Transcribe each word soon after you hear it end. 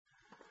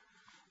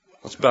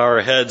Let's bow our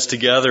heads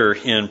together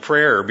in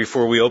prayer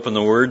before we open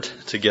the Word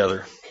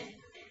together.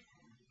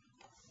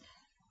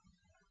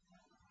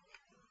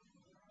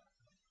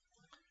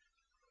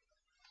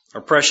 Our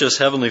precious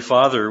Heavenly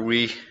Father,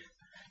 we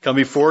come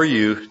before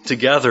you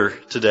together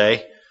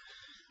today.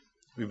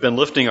 We've been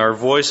lifting our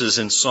voices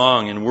in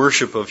song and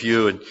worship of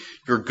you and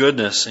your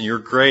goodness and your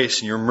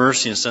grace and your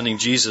mercy in sending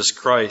Jesus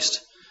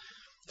Christ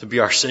to be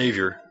our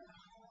Savior.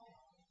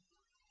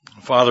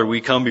 Father, we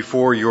come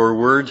before your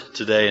word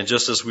today, and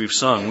just as we've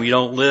sung, we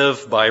don't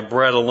live by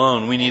bread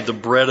alone. We need the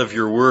bread of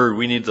your word.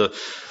 We need the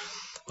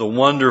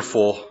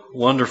wonderful,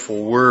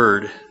 wonderful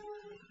word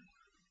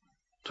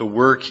to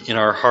work in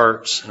our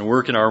hearts and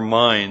work in our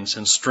minds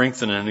and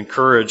strengthen and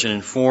encourage and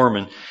inform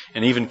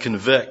and even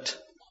convict.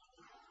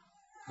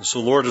 And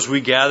so, Lord, as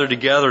we gather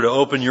together to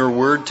open your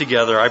word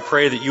together, I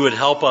pray that you would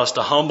help us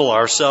to humble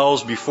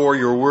ourselves before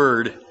your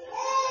word.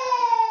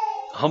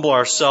 Humble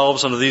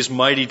ourselves under these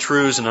mighty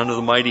truths and under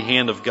the mighty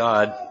hand of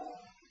God.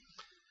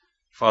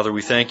 Father,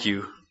 we thank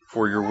you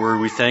for your word.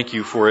 We thank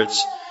you for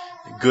its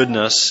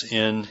goodness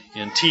in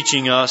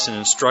teaching us and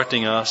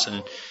instructing us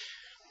and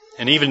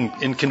even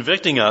in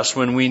convicting us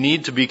when we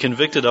need to be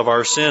convicted of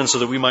our sins so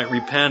that we might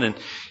repent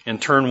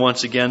and turn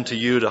once again to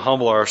you to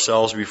humble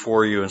ourselves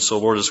before you. And so,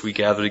 Lord, as we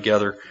gather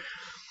together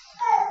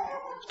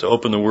to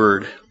open the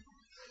word,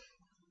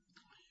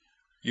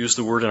 use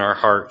the word in our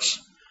hearts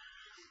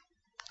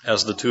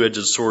as the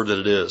two-edged sword that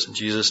it is. In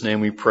Jesus'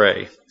 name we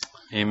pray.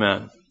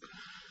 Amen.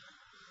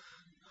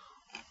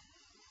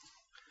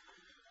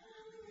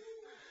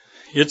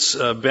 It's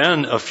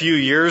been a few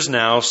years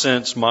now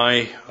since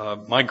my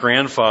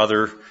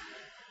grandfather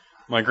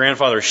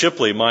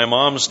Shipley, my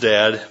mom's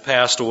dad,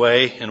 passed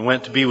away and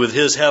went to be with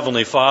his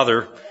heavenly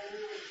Father.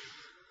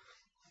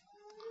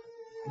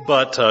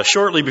 But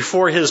shortly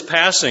before his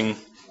passing,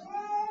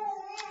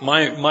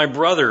 my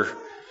brother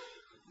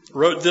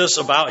wrote this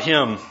about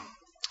him.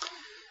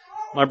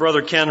 My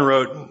brother Ken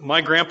wrote,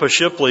 "My Grandpa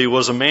Shipley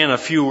was a man of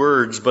few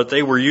words, but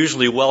they were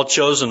usually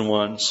well-chosen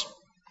ones.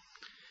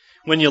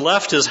 When you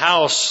left his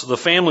house, the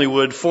family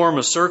would form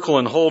a circle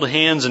and hold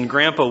hands, and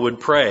Grandpa would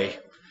pray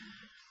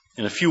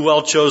in a few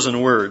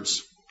well-chosen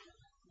words.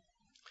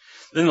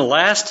 Then the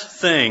last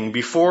thing,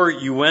 before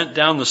you went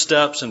down the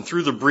steps and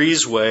through the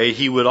breezeway,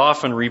 he would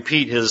often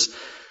repeat his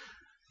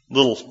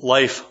little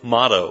life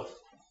motto.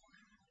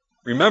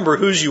 Remember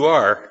whose you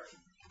are.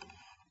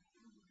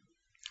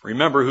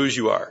 Remember whose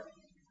you are."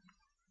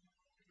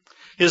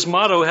 His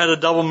motto had a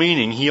double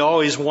meaning. He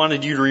always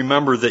wanted you to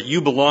remember that you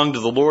belong to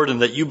the Lord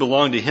and that you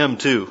belong to Him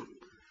too.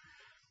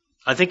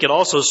 I think it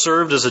also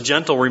served as a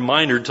gentle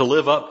reminder to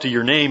live up to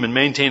your name and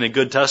maintain a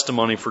good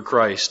testimony for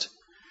Christ.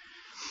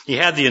 He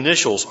had the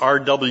initials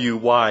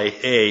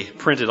RWYA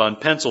printed on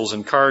pencils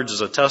and cards as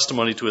a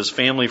testimony to his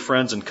family,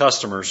 friends, and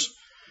customers.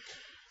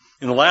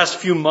 In the last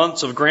few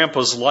months of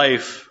Grandpa's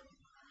life,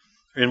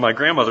 in my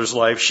grandmother's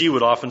life, she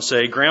would often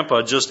say,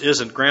 "Grandpa just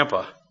isn't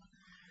Grandpa."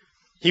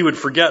 He would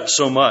forget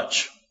so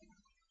much.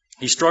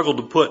 He struggled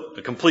to put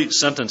a complete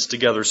sentence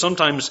together.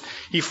 Sometimes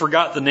he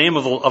forgot the name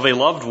of a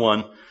loved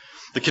one.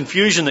 The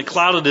confusion that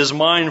clouded his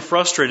mind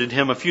frustrated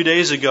him. A few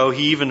days ago,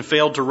 he even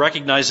failed to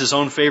recognize his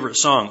own favorite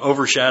song,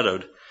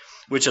 Overshadowed,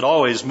 which had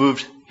always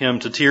moved him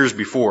to tears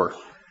before.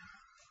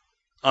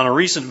 On a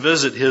recent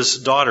visit, his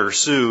daughter,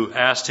 Sue,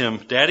 asked him,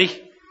 "Daddy,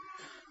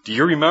 do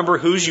you remember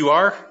whose you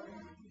are?"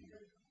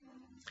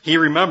 He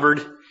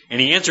remembered,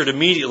 and he answered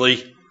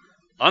immediately,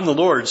 "I'm the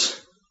Lord's."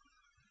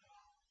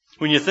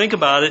 When you think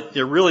about it,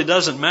 it really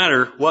doesn't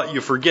matter what you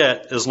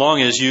forget as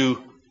long as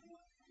you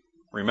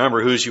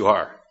remember whose you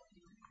are.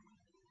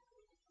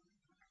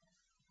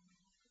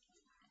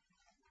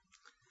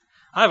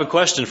 I have a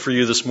question for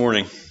you this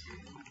morning.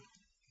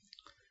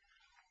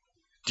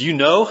 Do you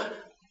know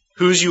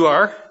whose you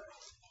are?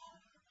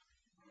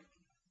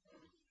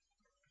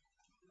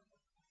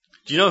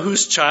 Do you know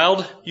whose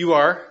child you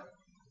are?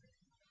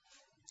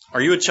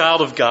 Are you a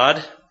child of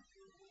God?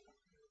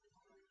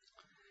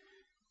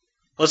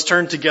 Let's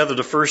turn together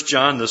to 1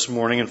 John this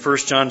morning in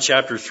 1 John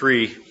chapter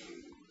 3.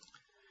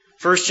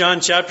 1 John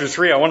chapter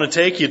 3, I want to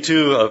take you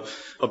to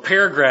a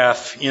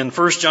paragraph in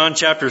 1 John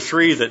chapter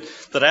 3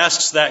 that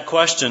asks that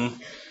question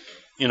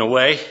in a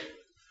way.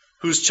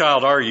 Whose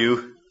child are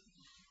you?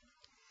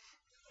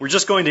 We're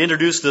just going to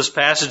introduce this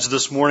passage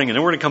this morning, and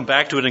then we're going to come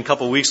back to it in a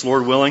couple of weeks,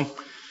 Lord willing.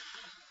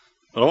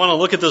 But I want to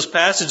look at this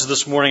passage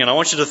this morning, and I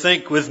want you to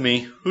think with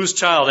me, whose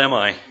child am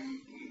I?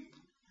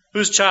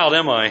 Whose child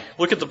am I?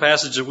 Look at the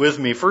passage with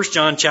me, 1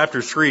 John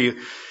chapter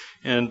 3,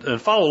 and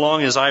follow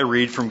along as I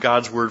read from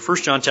God's Word.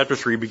 1 John chapter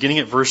 3, beginning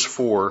at verse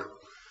 4,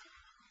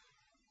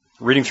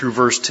 reading through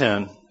verse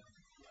 10.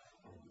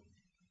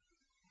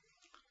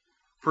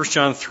 1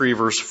 John 3,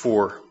 verse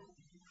 4.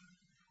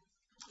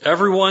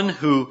 Everyone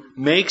who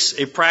makes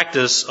a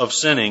practice of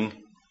sinning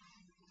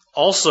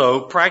also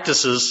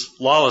practices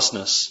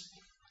lawlessness.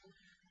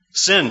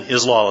 Sin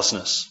is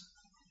lawlessness.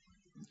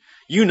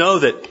 You know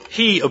that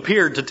He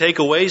appeared to take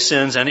away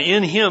sins, and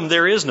in Him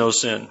there is no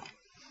sin.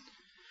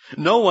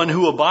 No one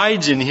who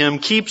abides in Him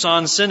keeps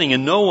on sinning,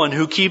 and no one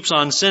who keeps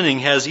on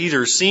sinning has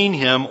either seen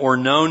Him or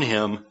known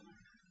Him.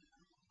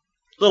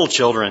 Little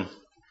children,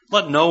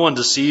 let no one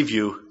deceive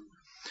you.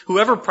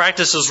 Whoever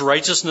practices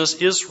righteousness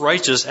is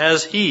righteous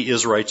as he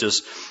is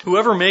righteous.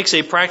 Whoever makes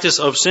a practice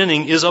of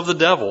sinning is of the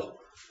devil,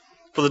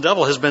 for the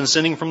devil has been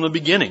sinning from the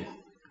beginning.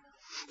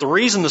 The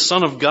reason the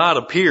Son of God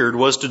appeared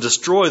was to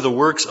destroy the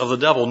works of the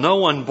devil. No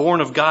one born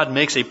of God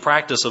makes a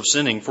practice of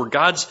sinning, for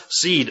God's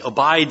seed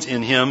abides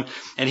in him,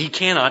 and he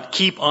cannot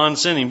keep on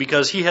sinning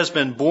because he has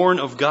been born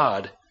of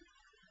God.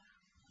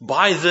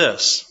 By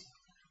this,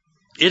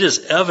 it is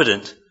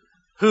evident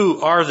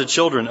who are the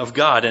children of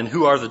God and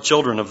who are the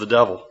children of the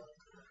devil.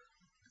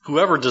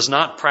 Whoever does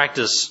not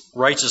practice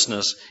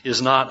righteousness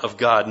is not of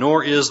God,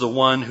 nor is the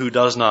one who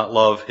does not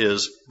love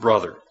his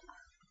brother.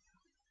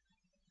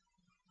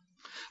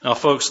 Now,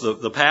 folks,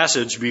 the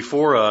passage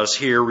before us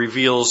here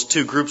reveals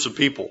two groups of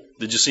people.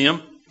 Did you see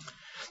them?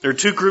 There are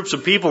two groups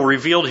of people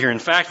revealed here. In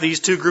fact, these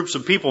two groups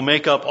of people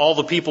make up all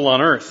the people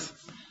on earth.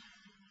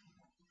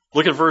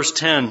 Look at verse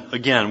 10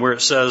 again, where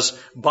it says,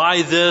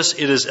 "By this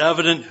it is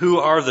evident who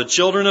are the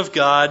children of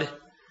God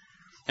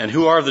and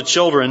who are the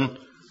children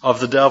of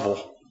the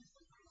devil."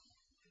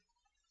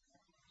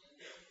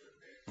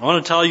 I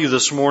want to tell you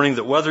this morning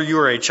that whether you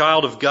are a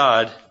child of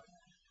God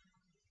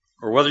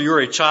or whether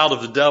you're a child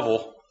of the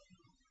devil,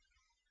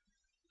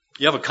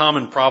 you have a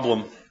common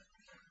problem.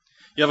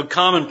 You have a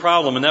common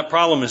problem, and that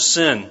problem is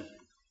sin.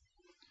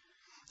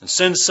 And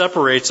sin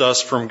separates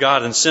us from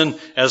God, and sin,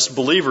 as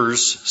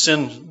believers,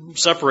 sin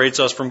separates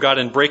us from God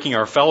in breaking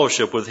our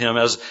fellowship with Him.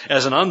 As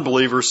an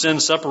unbeliever, sin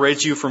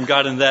separates you from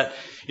God in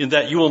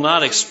that you will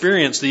not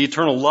experience the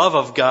eternal love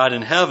of God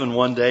in heaven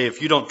one day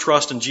if you don't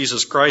trust in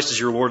Jesus Christ as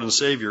your Lord and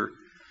Savior.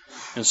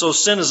 And so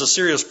sin is a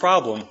serious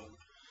problem.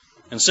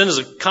 And sin is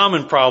a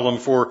common problem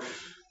for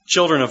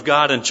children of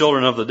God and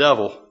children of the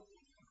devil.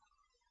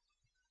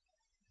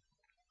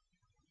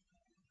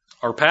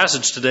 Our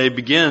passage today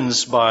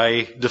begins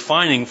by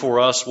defining for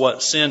us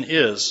what sin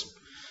is.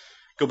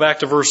 Go back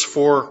to verse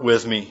 4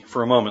 with me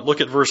for a moment.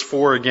 Look at verse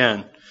 4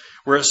 again,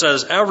 where it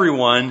says,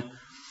 "Everyone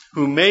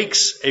who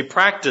makes a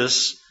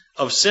practice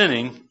of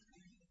sinning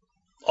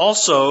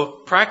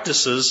also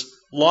practices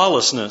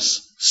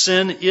lawlessness."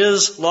 Sin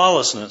is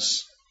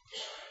lawlessness.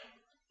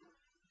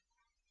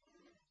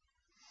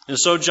 And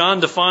so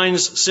John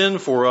defines sin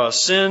for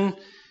us. Sin,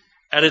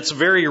 at its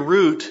very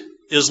root,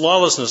 is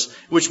lawlessness,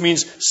 which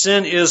means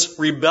sin is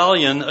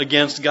rebellion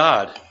against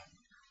God.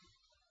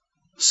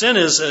 Sin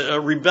is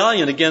a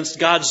rebellion against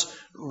God's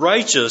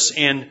righteous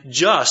and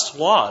just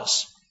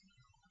laws.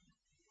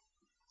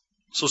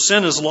 So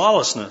sin is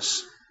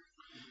lawlessness.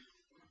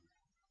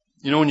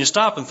 You know, when you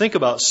stop and think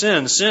about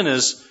sin, sin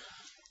is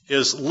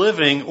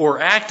living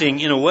or acting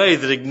in a way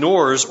that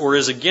ignores or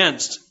is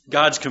against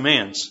God's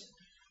commands.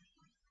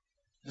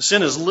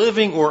 Sin is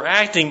living or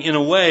acting in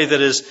a way that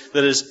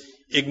is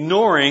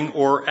ignoring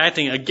or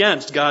acting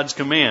against God's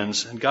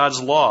commands and God's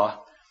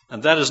law.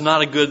 And that is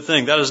not a good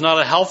thing. That is not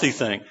a healthy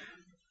thing.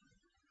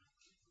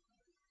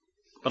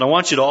 But I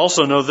want you to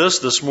also know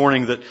this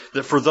morning,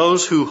 that for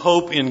those who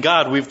hope in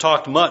God, we've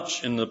talked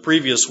much in the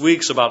previous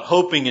weeks about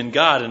hoping in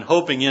God and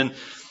hoping in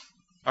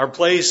our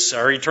place,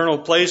 our eternal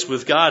place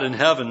with God in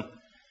heaven.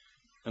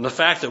 And the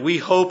fact that we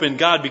hope in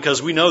God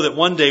because we know that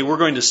one day we're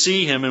going to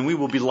see Him and we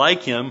will be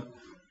like Him,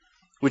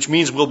 which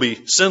means we'll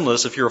be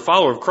sinless. If you're a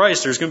follower of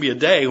Christ, there's going to be a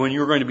day when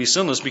you're going to be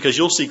sinless because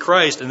you'll see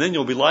Christ and then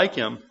you'll be like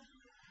Him.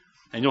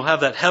 And you'll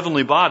have that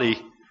heavenly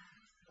body.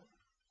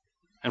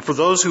 And for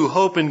those who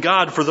hope in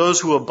God, for those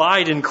who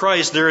abide in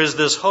Christ, there is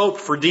this hope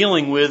for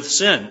dealing with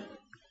sin.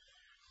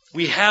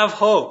 We have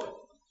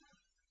hope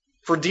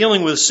for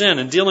dealing with sin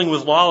and dealing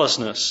with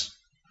lawlessness.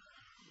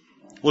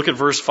 Look at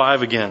verse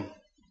 5 again,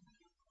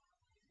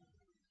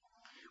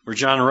 where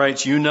John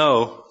writes, "You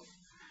know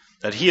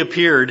that He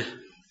appeared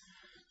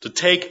to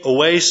take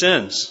away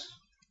sins.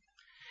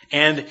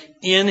 And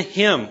in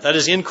Him," that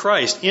is in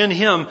Christ, "in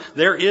Him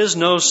there is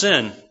no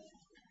sin."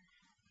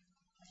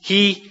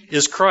 He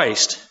is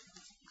Christ.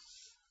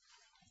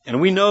 And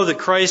we know that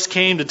Christ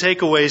came to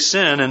take away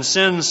sin and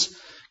sin's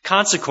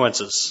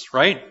consequences,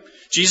 right?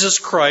 Jesus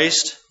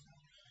Christ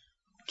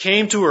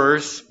came to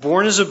earth,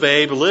 born as a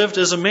babe, lived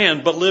as a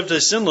man, but lived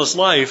a sinless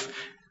life,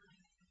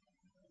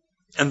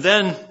 and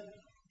then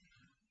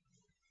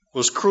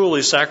was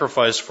cruelly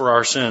sacrificed for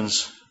our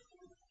sins.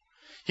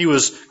 He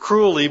was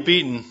cruelly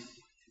beaten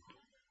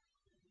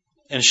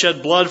and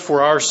shed blood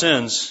for our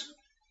sins.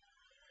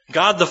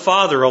 God the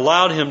Father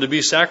allowed Him to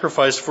be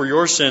sacrificed for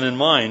your sin and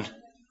mine.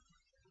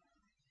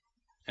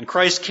 And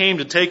Christ came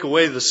to take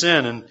away the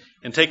sin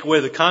and take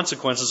away the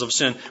consequences of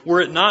sin.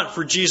 Were it not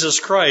for Jesus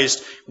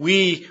Christ,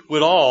 we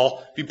would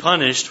all be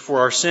punished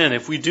for our sin.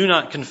 If we do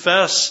not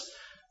confess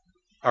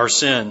our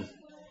sin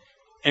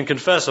and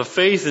confess a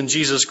faith in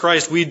Jesus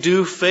Christ, we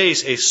do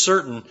face a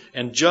certain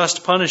and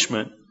just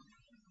punishment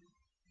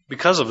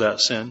because of that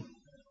sin.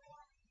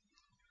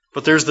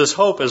 But there's this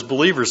hope as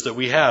believers that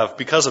we have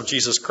because of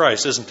Jesus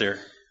Christ, isn't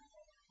there?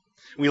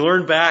 We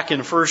learn back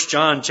in 1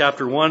 John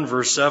chapter 1,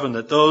 verse 7,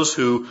 that those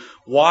who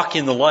walk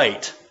in the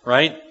light,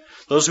 right?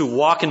 Those who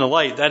walk in the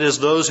light, that is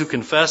those who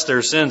confess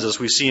their sins, as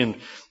we see in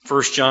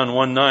 1 John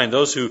 1:9,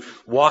 those who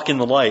walk in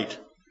the light.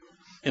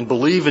 and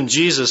believe in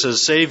Jesus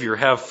as Savior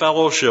have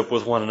fellowship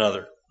with one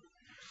another.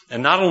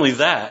 And not only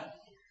that,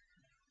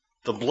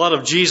 the blood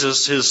of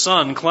Jesus, His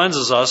Son,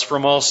 cleanses us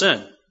from all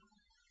sin.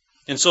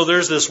 And so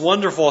there's this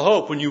wonderful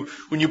hope. When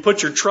you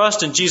put your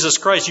trust in Jesus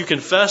Christ, you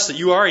confess that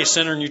you are a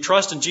sinner and you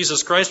trust in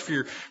Jesus Christ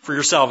for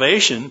your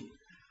salvation.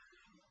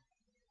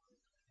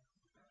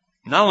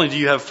 Not only do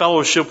you have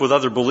fellowship with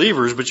other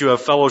believers, but you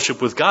have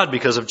fellowship with God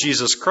because of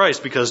Jesus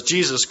Christ, because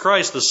Jesus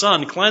Christ, the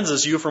Son,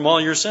 cleanses you from all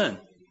your sin.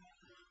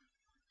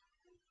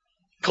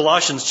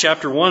 Colossians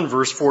chapter 1,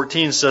 verse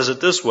 14 says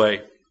it this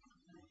way,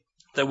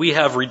 that we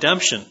have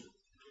redemption,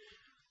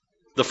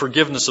 the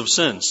forgiveness of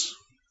sins.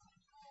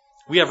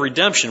 We have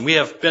redemption. We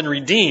have been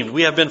redeemed.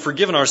 We have been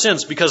forgiven our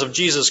sins because of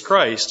Jesus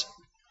Christ.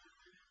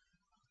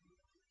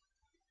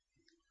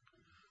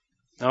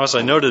 Now, as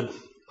I noted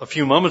a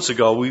few moments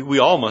ago, we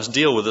all must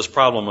deal with this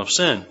problem of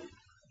sin.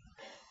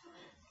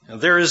 Now,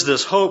 there is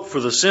this hope for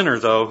the sinner,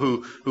 though,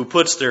 who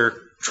puts their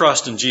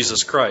trust in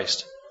Jesus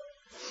Christ.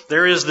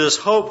 There is this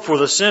hope for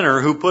the sinner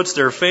who puts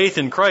their faith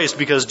in Christ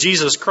because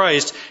Jesus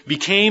Christ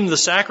became the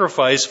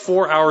sacrifice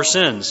for our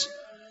sins.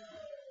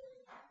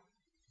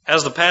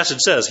 As the passage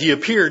says, He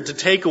appeared to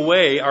take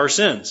away our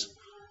sins.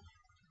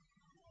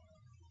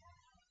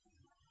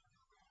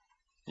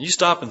 You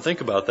stop and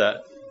think about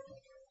that.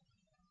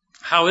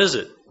 How is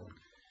it?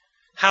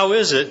 How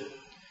is it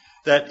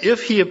that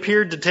if He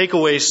appeared to take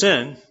away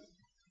sin,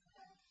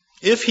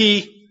 if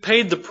He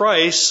paid the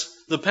price,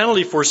 the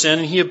penalty for sin,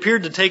 and He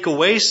appeared to take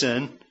away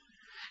sin,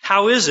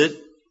 how is it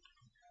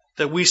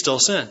that we still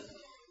sin?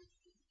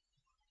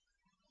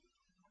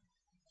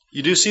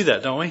 You do see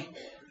that, don't we?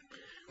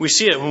 We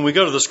see it when we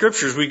go to the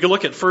Scriptures. We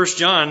look at 1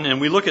 John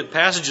and we look at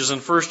passages in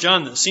 1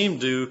 John that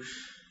seem to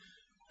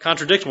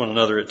contradict one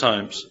another at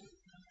times.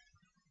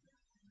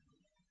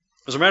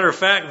 As a matter of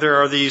fact,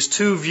 there are these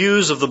two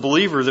views of the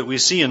believer that we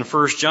see in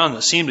 1 John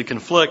that seem to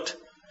conflict.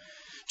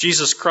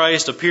 Jesus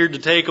Christ appeared to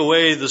take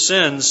away the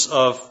sins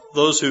of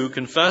those who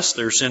confess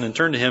their sin and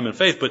turn to Him in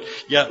faith, but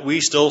yet we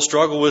still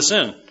struggle with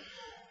sin.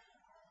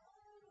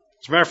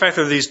 As a matter of fact,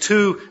 there are these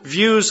two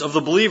views of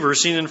the believer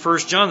seen in 1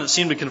 John that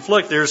seem to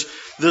conflict. There's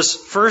this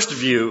first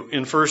view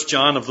in 1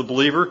 John of the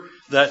believer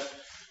that,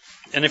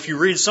 and if you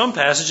read some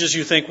passages,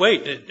 you think,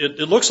 wait,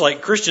 it looks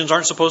like Christians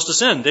aren't supposed to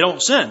sin. They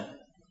don't sin.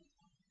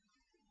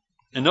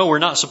 And no, we're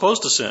not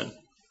supposed to sin.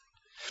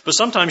 But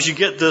sometimes you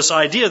get this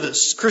idea that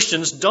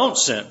Christians don't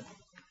sin.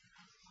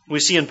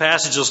 We see in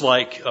passages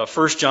like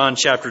 1 John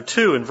chapter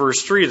 2 and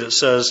verse 3 that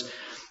says,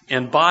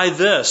 and by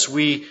this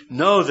we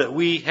know that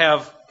we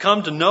have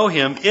come to know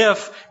Him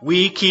if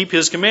we keep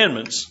His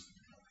commandments.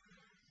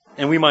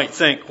 And we might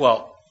think,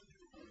 well,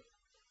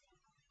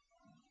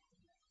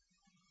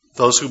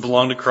 those who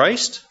belong to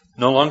Christ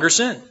no longer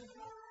sin.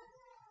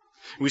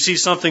 We see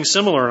something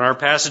similar in our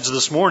passage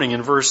this morning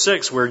in verse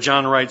 6 where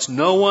John writes,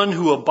 no one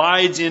who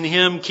abides in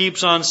Him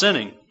keeps on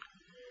sinning.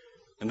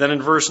 And then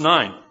in verse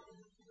 9,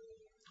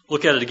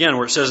 look at it again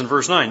where it says in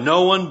verse 9,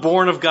 no one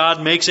born of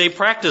God makes a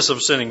practice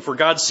of sinning, for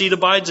God's seed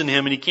abides in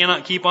him, and he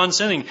cannot keep on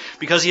sinning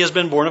because he has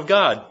been born of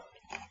God.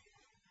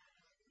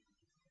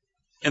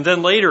 And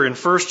then later in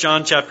 1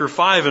 John chapter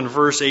 5 and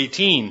verse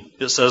 18,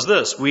 it says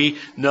this, we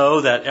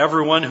know that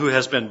everyone who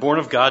has been born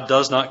of God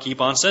does not keep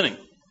on sinning.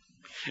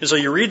 And so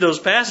you read those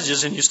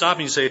passages and you stop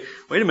and you say,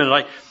 wait a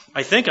minute,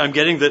 I think I'm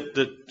getting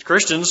that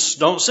Christians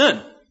don't sin.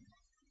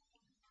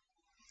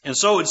 And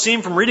so it would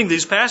seem from reading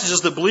these passages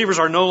that believers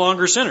are no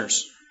longer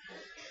sinners.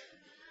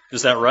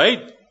 Is that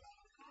right?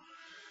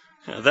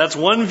 That's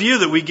one view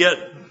that we get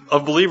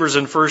of believers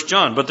in 1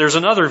 John, but there's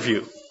another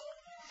view.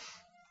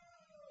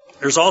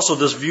 There's also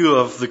this view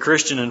of the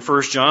Christian in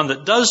 1 John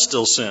that does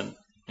still sin.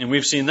 And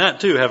we've seen that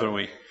too, haven't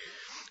we?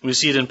 We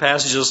see it in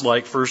passages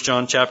like 1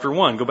 John chapter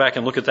 1. Go back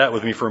and look at that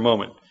with me for a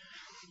moment.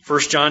 1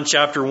 John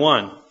chapter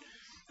 1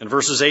 and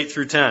verses 8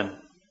 through 10.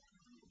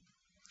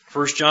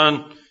 1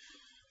 John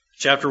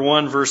chapter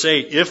 1 verse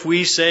 8. If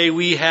we say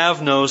we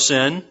have no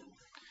sin,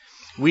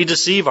 we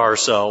deceive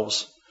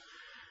ourselves,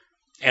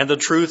 and the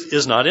truth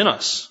is not in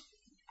us.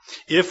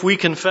 If we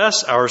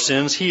confess our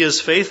sins, He is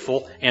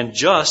faithful and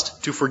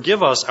just to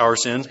forgive us our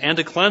sins and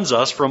to cleanse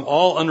us from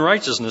all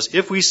unrighteousness.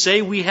 If we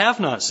say we have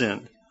not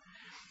sinned,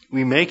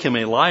 we make Him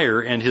a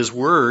liar, and His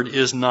word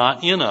is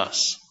not in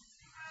us.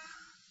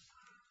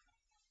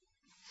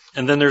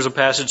 And then there's a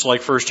passage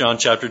like 1 John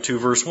chapter 2,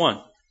 verse 1,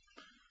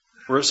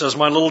 where it says,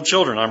 my little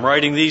children, I'm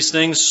writing these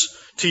things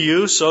to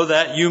you so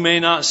that you may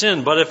not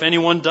sin. But if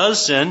anyone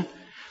does sin,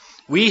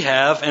 we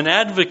have an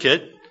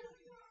advocate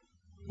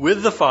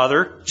with the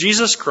Father,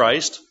 Jesus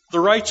Christ, the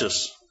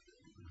righteous.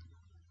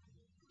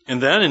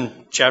 And then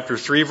in chapter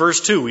 3,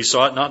 verse 2, we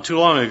saw it not too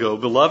long ago.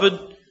 Beloved,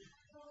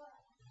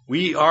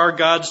 we are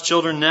God's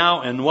children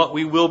now, and what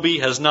we will be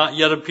has not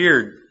yet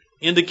appeared,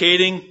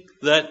 indicating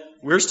that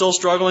we're still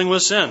struggling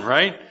with sin,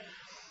 right?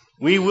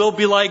 We will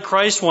be like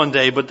Christ one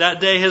day, but that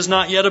day has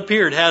not yet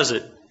appeared, has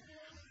it?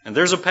 And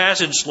there's a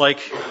passage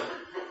like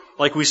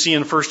we see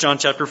in 1 John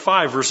chapter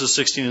 5, verses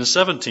 16 and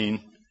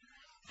 17,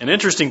 an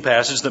interesting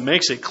passage that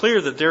makes it clear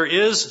that there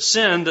is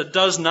sin that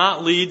does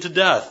not lead to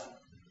death.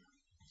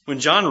 when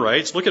John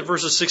writes, look at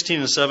verses 16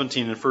 and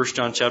 17 in 1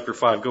 John chapter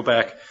 5. Go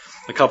back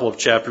a couple of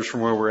chapters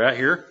from where we're at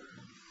here.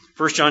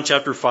 1 John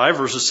chapter 5,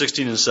 verses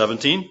 16 and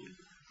 17,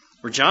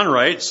 where John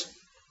writes,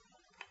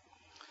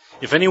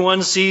 if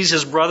anyone sees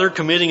his brother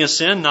committing a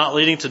sin not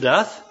leading to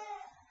death,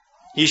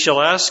 he shall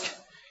ask,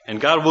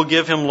 and God will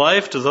give him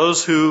life to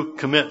those who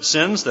commit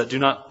sins that do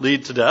not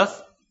lead to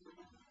death.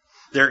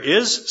 There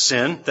is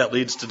sin that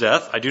leads to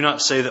death. I do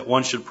not say that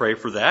one should pray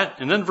for that.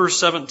 And then verse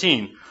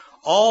 17,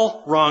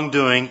 all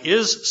wrongdoing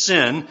is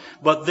sin,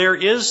 but there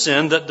is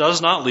sin that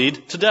does not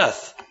lead to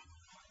death.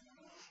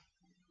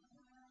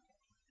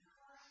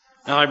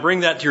 Now I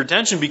bring that to your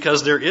attention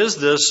because there is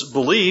this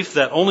belief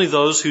that only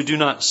those who do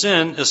not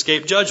sin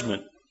escape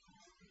judgment.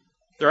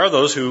 There are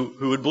those who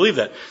would believe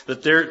that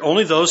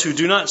only those who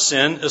do not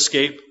sin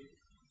escape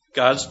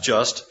God's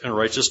just and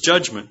righteous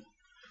judgment.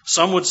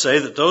 Some would say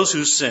that those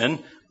who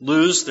sin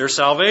lose their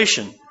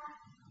salvation.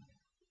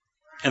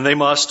 And they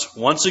must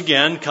once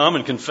again come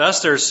and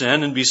confess their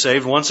sin and be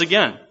saved once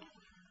again.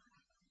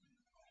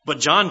 But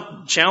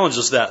John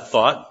challenges that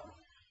thought.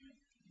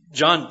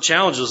 John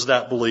challenges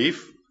that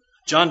belief.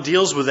 John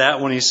deals with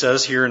that when he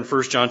says here in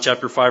 1 John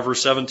chapter 5,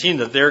 verse 17,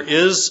 that there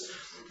is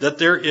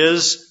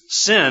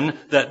sin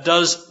that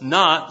does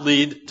not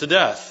lead to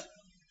death.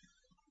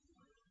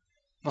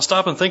 Now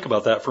stop and think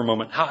about that for a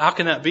moment. How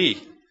can that be?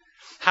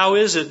 How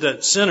is it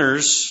that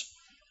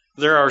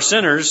there are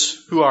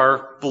sinners who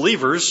are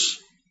believers,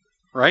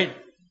 right?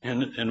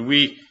 And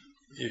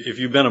if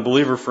you've been a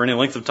believer for any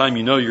length of time,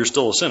 you know you're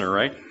still a sinner,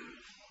 right?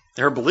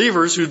 There are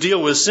believers who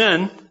deal with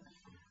sin,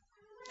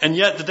 and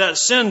yet that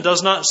sin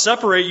does not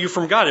separate you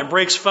from God. It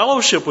breaks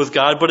fellowship with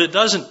God, but it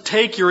doesn't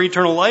take your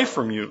eternal life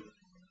from you.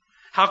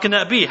 How can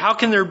that be? How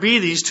can there be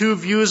these two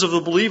views of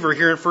the believer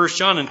here in 1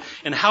 John?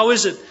 And how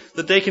is it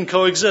that they can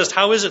coexist?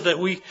 How is it that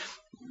we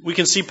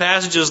can see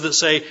passages that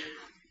say,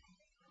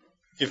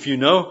 if you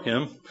know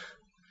Him,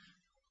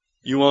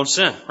 you won't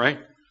sin, right?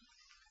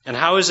 And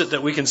how is it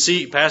that we can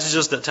see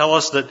passages that tell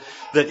us that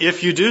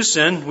if you do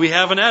sin, we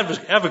have an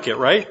advocate,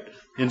 right?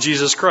 In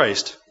Jesus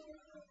Christ.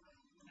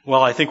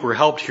 Well, I think we're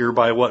helped here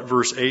by what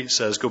verse 8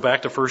 says. Go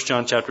back to 1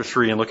 John chapter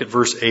 3 and look at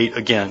verse 8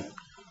 again.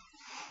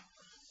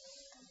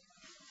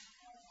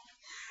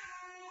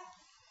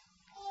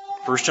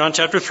 1 John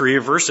chapter 3,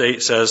 verse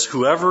 8 says,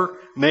 whoever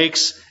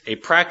makes a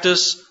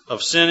practice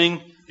of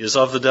sinning is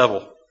of the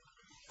devil.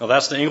 Now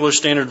that's the English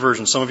Standard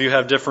Version. Some of you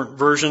have different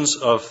versions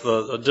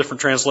of different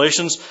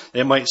translations.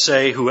 They might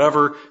say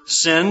whoever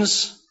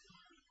sins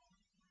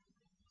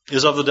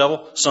is of the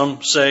devil.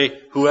 Some say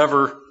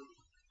whoever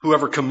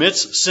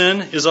commits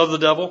sin is of the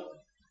devil.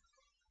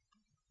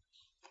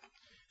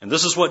 And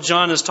this is what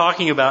John is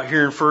talking about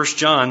here in 1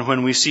 John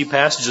when we see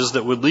passages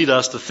that would lead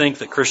us to think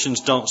that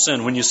Christians don't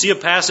sin. When you see a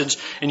passage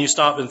and you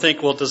stop and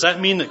think, well, does that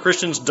mean that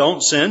Christians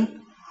don't sin?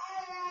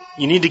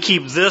 You need to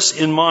keep this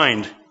in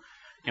mind.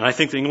 And I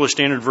think the English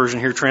Standard Version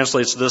here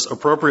translates this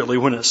appropriately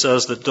when it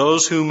says that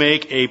those who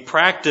make a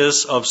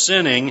practice of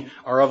sinning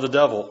are of the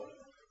devil.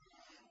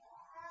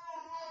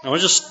 Now, I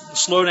want to just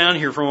slow down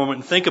here for a moment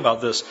and think about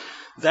this.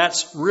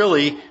 That's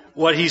really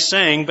what he's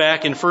saying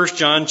back in 1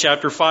 John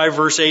chapter 5,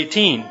 verse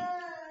 18.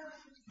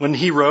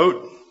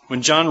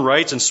 When John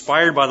writes,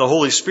 inspired by the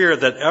Holy Spirit,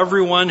 that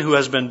everyone who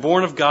has been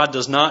born of God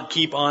does not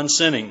keep on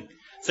sinning.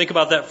 Think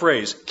about that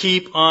phrase,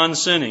 keep on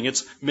sinning.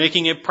 It's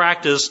making a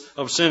practice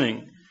of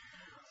sinning.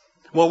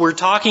 What we're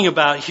talking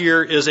about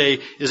here is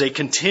a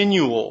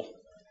continual,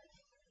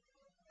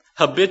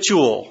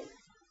 habitual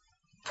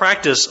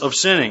practice of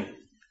sinning.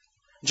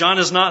 John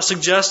is not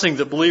suggesting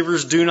that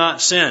believers do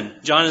not sin.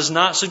 John is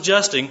not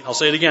suggesting, I'll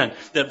say it again,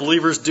 that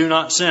believers do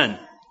not sin.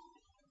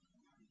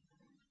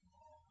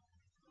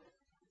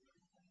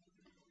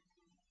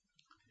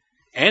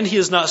 And he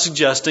is not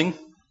suggesting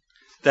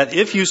that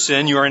if you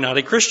sin, you are not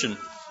a Christian.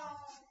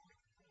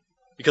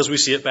 Because we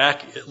see it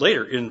back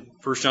later in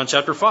 1 John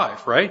chapter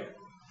 5, right?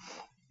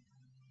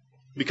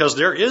 Because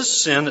there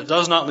is sin that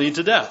does not lead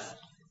to death.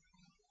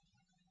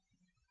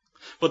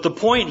 But the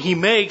point he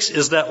makes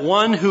is that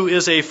one who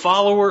is a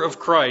follower of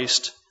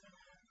Christ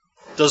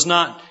does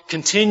not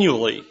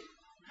continually,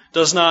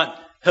 does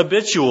not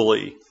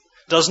habitually,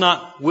 does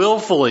not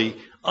willfully,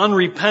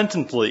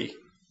 unrepentantly,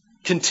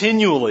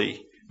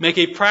 continually make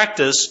a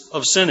practice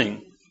of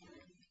sinning.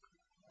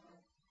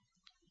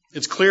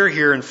 It's clear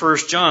here in 1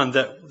 John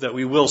that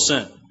we will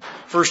sin.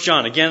 1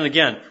 John, again and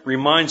again,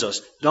 reminds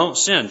us, don't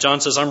sin. John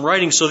says, I'm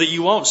writing so that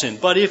you won't sin.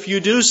 But if you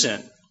do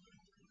sin,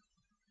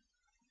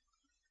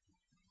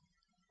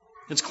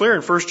 it's clear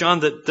in 1 John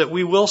that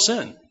we will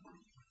sin.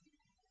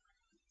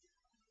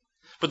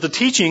 But the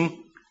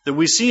teaching that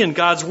we see in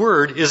God's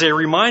Word is a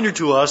reminder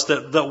to us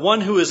that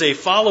one who is a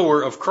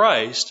follower of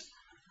Christ,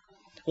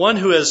 one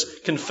who has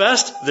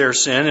confessed their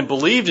sin and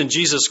believed in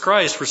Jesus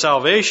Christ for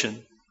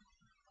salvation,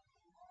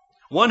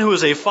 one who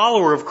is a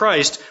follower of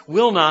Christ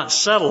will not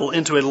settle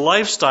into a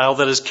lifestyle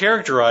that is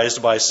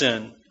characterized by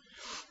sin,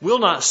 will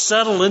not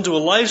settle into a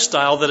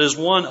lifestyle that is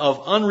one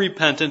of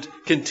unrepentant,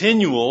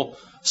 continual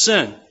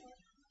sin.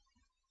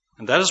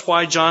 And that is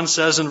why John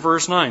says in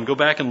verse 9, go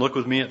back and look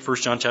with me at 1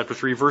 John chapter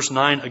 3, verse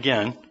 9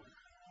 again.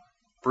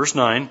 Verse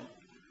 9,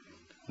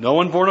 no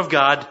one born of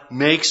God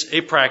makes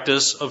a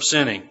practice of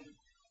sinning.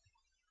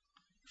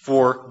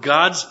 For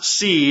God's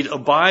seed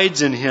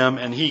abides in him,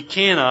 and he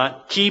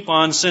cannot keep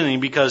on sinning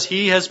because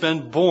he has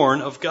been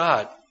born of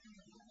God.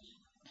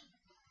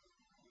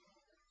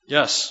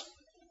 Yes,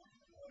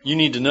 you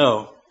need to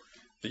know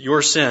that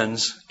your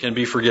sins can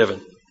be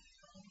forgiven.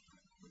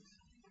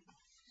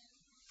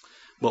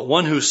 But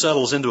one who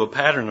settles into a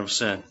pattern of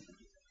sin,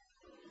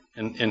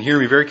 and hear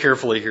me very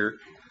carefully here,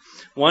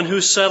 one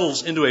who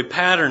settles into a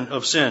pattern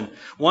of sin,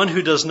 one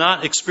who does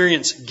not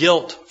experience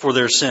guilt for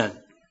their sin,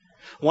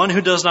 one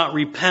who does not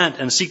repent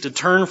and seek to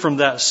turn from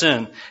that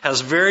sin,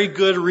 has very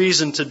good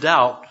reason to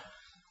doubt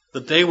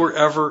that they were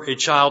ever a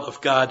child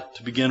of God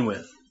to begin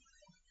with.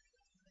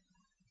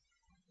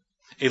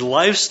 A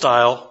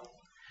lifestyle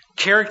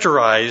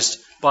characterized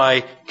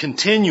by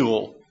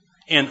continual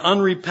and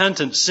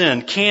unrepentant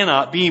sin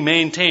cannot be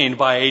maintained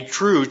by a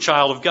true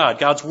child of God.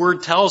 God's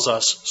Word tells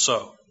us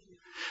so.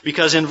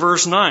 Because in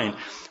verse 9,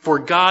 for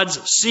God's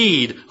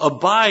seed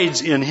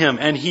abides in him,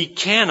 and he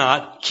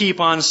cannot keep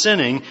on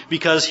sinning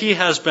because he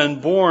has been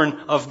born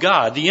of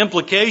God. The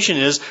implication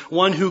is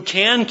one who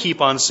can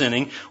keep on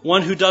sinning,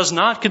 one who does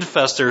not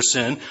confess their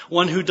sin,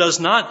 one who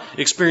does not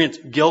experience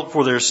guilt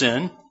for their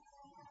sin,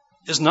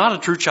 is not a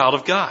true child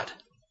of God.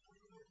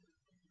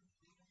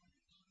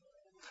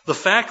 The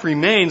fact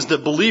remains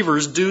that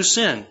believers do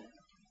sin.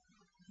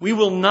 We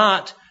will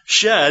not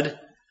shed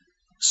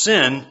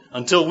sin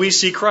until we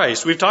see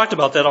Christ. We've talked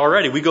about that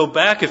already. We go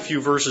back a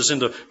few verses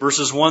into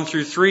verses 1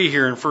 through 3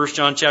 here in 1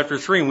 John chapter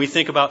 3, and we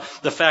think about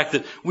the fact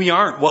that we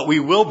aren't what we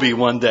will be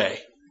one day.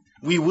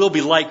 We will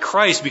be like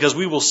Christ because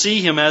we will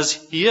see him as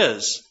he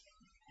is.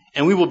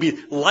 And we will be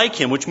like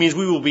him, which means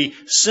we will be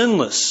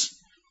sinless.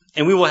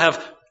 And we will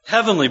have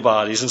heavenly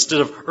bodies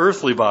instead of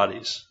earthly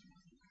bodies.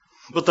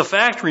 But the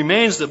fact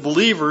remains that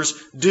believers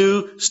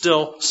do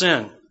still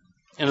sin.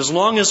 And as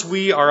long as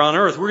we are on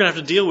earth, we're going to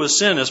have to deal with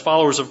sin as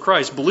followers of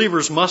Christ.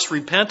 Believers must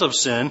repent of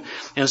sin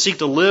and seek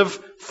to live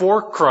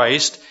for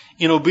Christ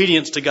in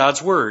obedience to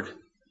God's Word.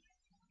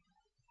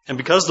 And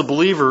because the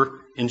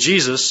believer in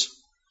Jesus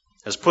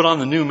has put on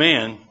the new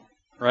man,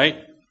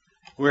 right?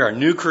 We are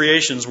new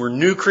creations. We're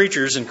new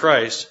creatures in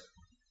Christ.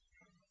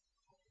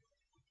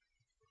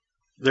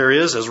 There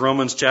is, as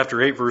Romans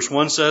chapter 8 verse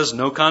 1 says,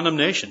 no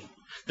condemnation.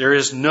 There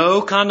is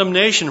no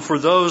condemnation for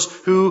those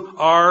who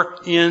are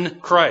in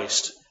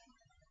Christ.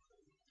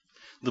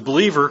 The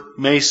believer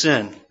may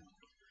sin,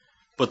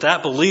 but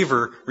that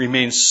believer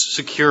remains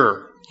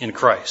secure in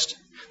Christ.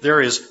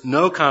 There is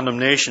no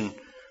condemnation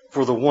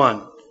for the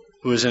one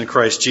who is in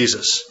Christ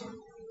Jesus.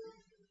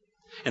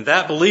 And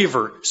that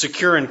believer,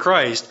 secure in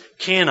Christ,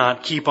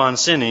 cannot keep on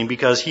sinning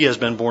because he has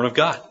been born of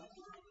God.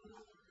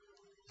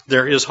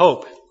 There is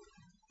hope,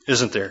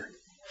 isn't there?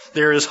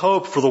 There is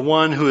hope for the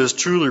one who has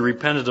truly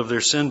repented of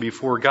their sin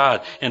before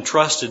God and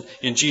trusted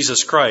in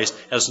Jesus Christ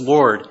as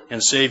Lord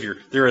and Savior.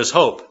 There is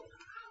hope.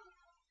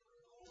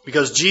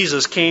 Because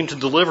Jesus came to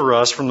deliver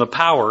us from the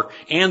power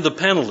and the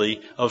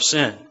penalty of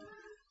sin.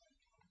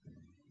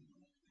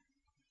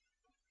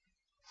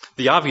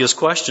 The obvious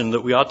question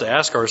that we ought to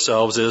ask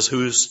ourselves is,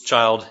 whose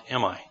child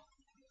am I?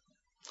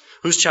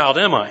 Whose child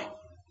am I?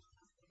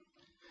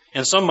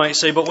 And some might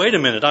say, but wait a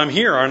minute, I'm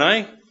here, aren't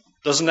I?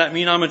 Doesn't that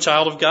mean I'm a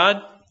child of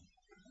God?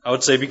 I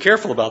would say be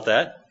careful about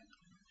that.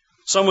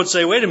 Some would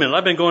say, wait a minute,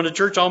 I've been going to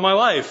church all my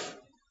life.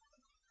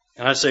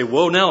 And I'd say,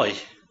 whoa, Nelly,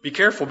 be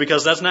careful,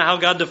 because that's not how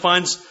God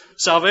defines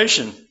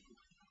salvation.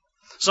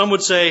 Some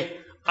would say,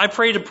 I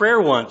prayed a prayer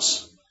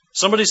once.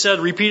 Somebody said,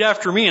 repeat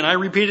after me, and I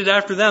repeated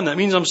after them. That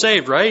means I'm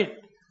saved, right?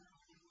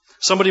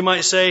 Somebody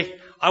might say,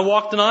 I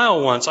walked an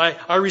aisle once.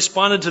 I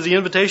responded to the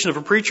invitation of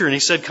a preacher, and he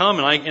said, come,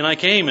 and I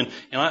came, and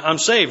I'm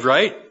saved,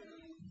 right?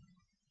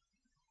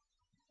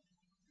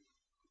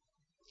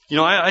 You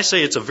know, I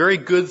say it's a very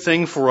good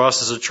thing for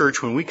us as a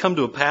church when we come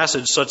to a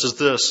passage such as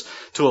this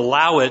to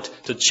allow it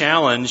to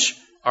challenge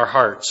our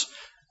hearts,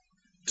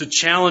 to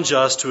challenge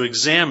us to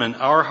examine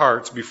our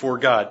hearts before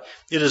God.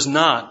 It is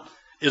not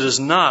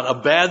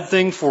a bad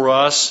thing for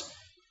us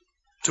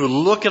to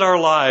look at our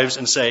lives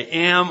and say,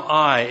 am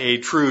I a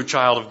true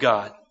child of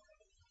God?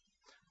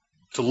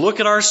 To look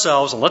at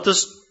ourselves and let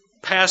this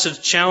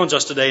passage challenge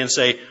us today and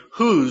say,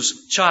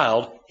 whose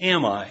child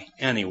am I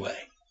anyway?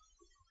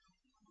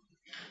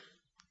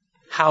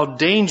 How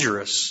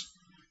dangerous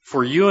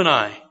for you and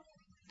I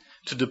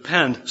to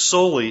depend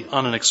solely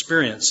on an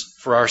experience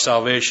for our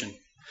salvation.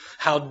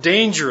 How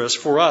dangerous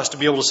for us to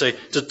be able to say,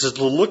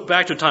 to look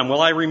back to a time. Well,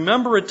 I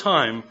remember a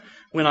time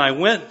when I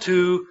went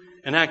to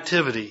an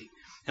activity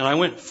and I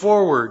went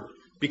forward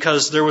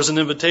because there was an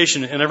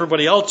invitation and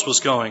everybody else was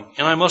going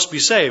and I must be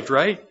saved,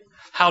 right?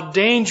 How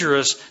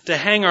dangerous to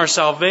hang our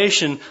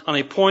salvation on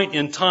a point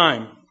in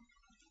time.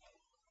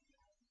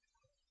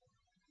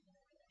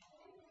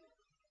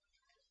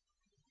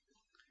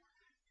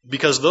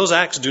 Because those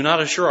acts do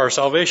not assure our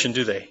salvation,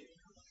 do they?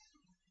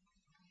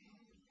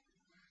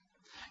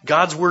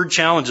 God's Word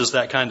challenges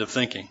that kind of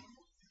thinking.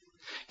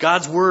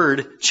 God's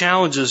Word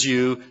challenges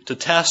you to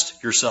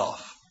test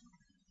yourself.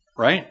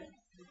 Right?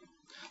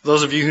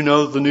 Those of you who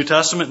know the New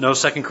Testament know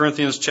 2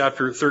 Corinthians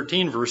chapter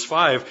 13, verse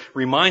 5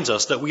 reminds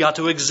us that we ought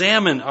to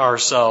examine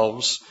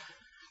ourselves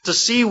to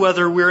see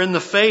whether we're in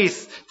the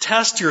faith.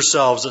 Test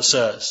yourselves, it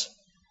says.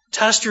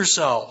 Test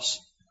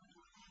yourselves.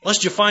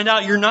 Lest you find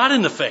out you're not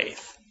in the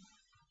faith.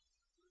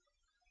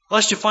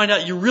 Lest you find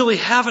out you really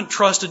haven't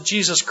trusted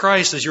Jesus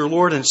Christ as your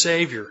Lord and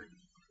Savior.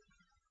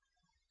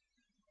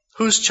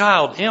 Whose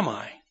child am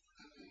I?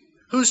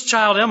 Whose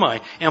child am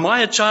I? Am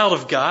I a child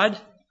of God?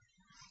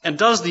 And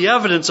does the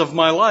evidence of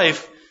my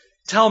life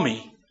tell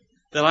me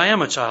that I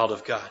am a child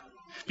of God?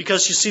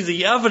 Because you see,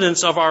 the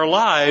evidence of our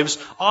lives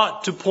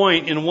ought to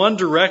point in one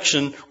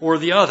direction or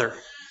the other.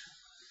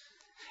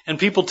 And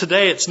people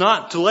today, it's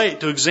not too late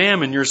to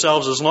examine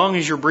yourselves as long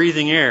as you're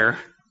breathing air,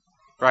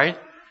 right?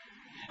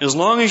 As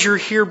long as you're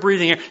here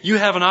breathing air, you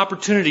have an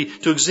opportunity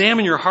to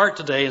examine your heart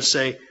today and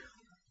say,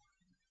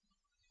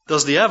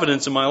 does the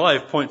evidence in my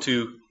life point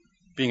to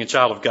being a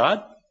child of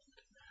God?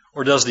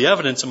 Or does the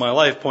evidence in my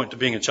life point to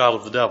being a child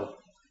of the devil?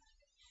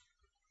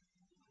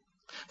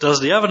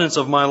 Does the evidence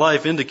of my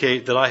life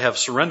indicate that I have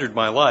surrendered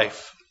my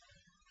life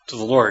to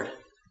the Lord?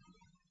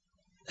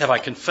 Have I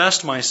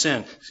confessed my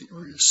sin,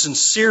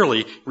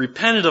 sincerely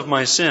repented of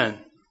my sin,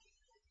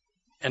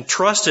 and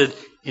trusted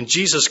in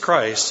Jesus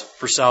Christ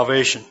for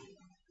salvation?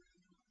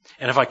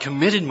 And have I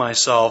committed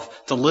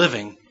myself to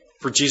living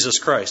for Jesus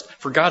Christ,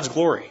 for God's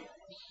glory?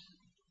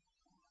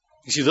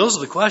 You see, those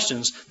are the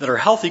questions that are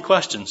healthy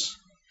questions.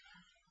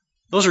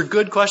 Those are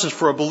good questions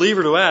for a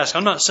believer to ask.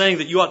 I'm not saying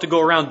that you ought to go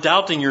around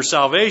doubting your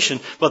salvation,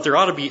 but there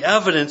ought to be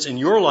evidence in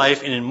your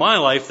life and in my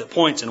life that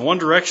points in one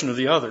direction or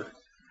the other.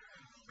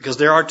 Because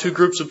there are two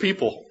groups of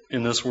people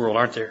in this world,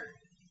 aren't there?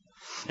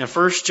 In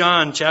 1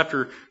 John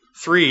chapter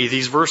 3,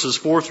 these verses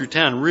 4 through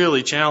 10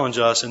 really challenge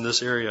us in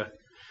this area.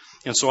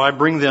 And so I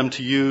bring them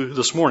to you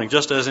this morning,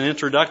 just as an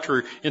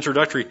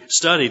introductory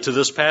study to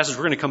this passage.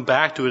 We're going to come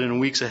back to it in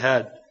weeks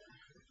ahead.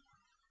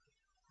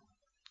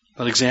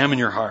 But examine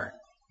your heart.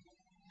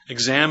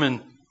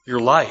 Examine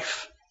your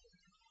life.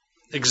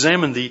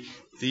 Examine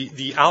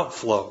the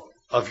outflow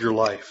of your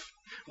life.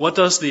 What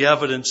does the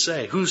evidence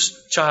say?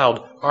 Whose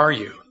child are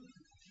you?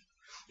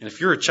 And if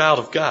you're a child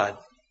of God,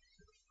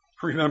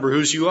 remember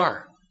whose you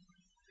are.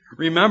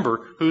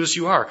 Remember whose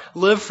you are.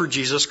 Live for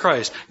Jesus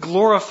Christ.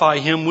 Glorify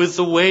Him with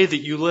the way that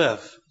you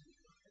live.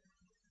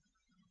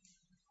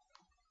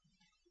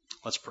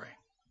 Let's pray.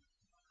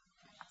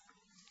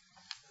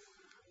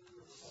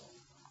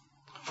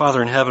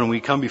 Father in heaven,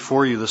 we come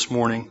before you this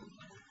morning.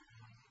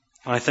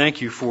 And I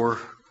thank you for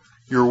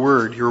your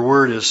word. Your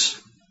word is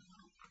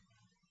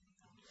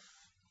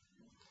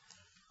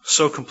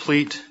so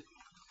complete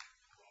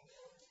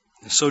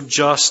and so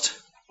just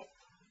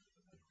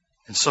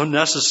and so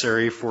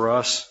necessary for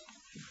us.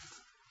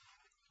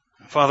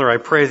 Father, I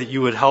pray that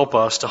you would help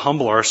us to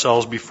humble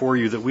ourselves before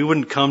you, that we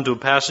wouldn't come to a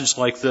passage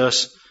like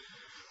this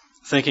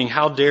thinking,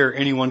 how dare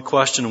anyone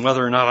question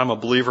whether or not I'm a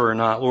believer or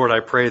not. Lord,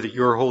 I pray that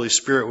your Holy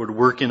Spirit would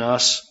work in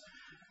us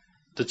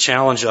to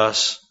challenge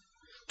us,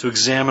 to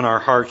examine our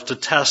hearts, to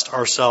test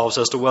ourselves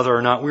as to whether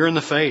or not we're in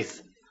the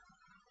faith.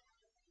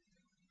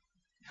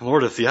 And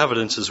Lord, if the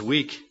evidence is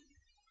weak,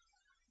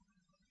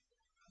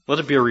 let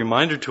it be a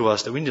reminder to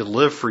us that we need to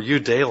live for you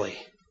daily,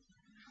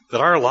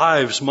 that our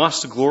lives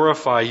must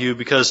glorify you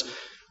because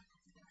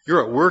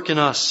you're at work in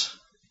us.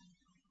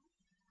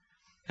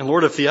 And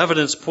Lord, if the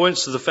evidence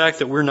points to the fact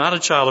that we're not a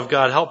child of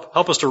God,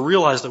 help us to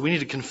realize that we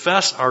need to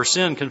confess our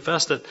sin,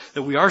 confess that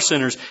we are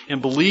sinners,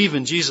 and believe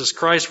in Jesus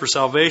Christ for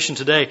salvation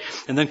today,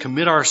 and then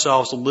commit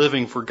ourselves to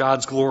living for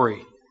God's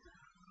glory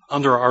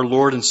under our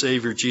Lord and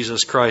Savior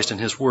Jesus Christ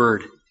and His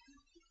Word.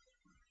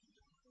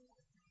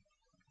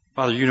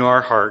 Father, you know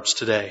our hearts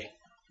today.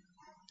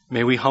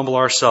 May we humble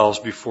ourselves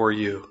before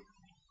you.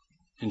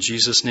 In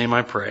Jesus' name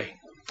I pray.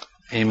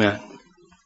 Amen.